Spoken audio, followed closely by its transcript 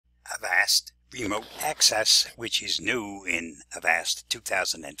Avast Remote Access, which is new in Avast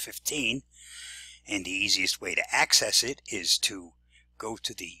 2015. And the easiest way to access it is to go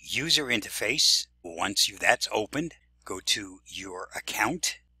to the user interface. Once that's opened, go to your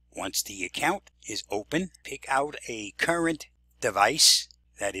account. Once the account is open, pick out a current device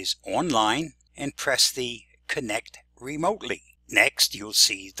that is online and press the Connect Remotely. Next, you'll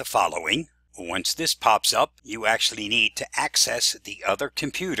see the following. Once this pops up, you actually need to access the other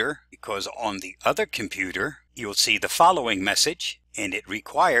computer, because on the other computer, you'll see the following message, and it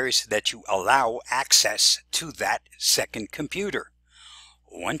requires that you allow access to that second computer.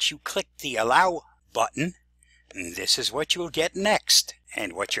 Once you click the Allow button, this is what you'll get next.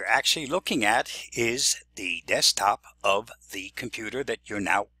 And what you're actually looking at is the desktop of the computer that you're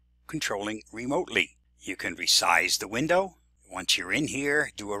now controlling remotely. You can resize the window. Once you're in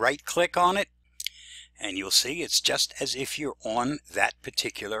here, do a right click on it, and you'll see it's just as if you're on that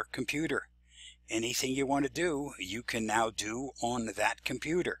particular computer. Anything you want to do, you can now do on that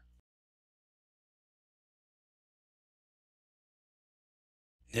computer.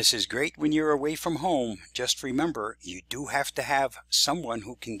 This is great when you're away from home. Just remember, you do have to have someone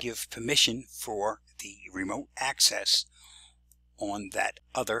who can give permission for the remote access on that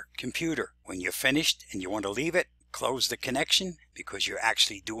other computer. When you're finished and you want to leave it, close the connection, because you're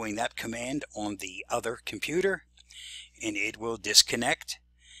actually doing that command on the other computer, and it will disconnect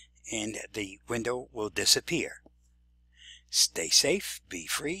and the window will disappear. Stay safe, be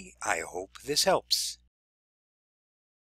free. I hope this helps.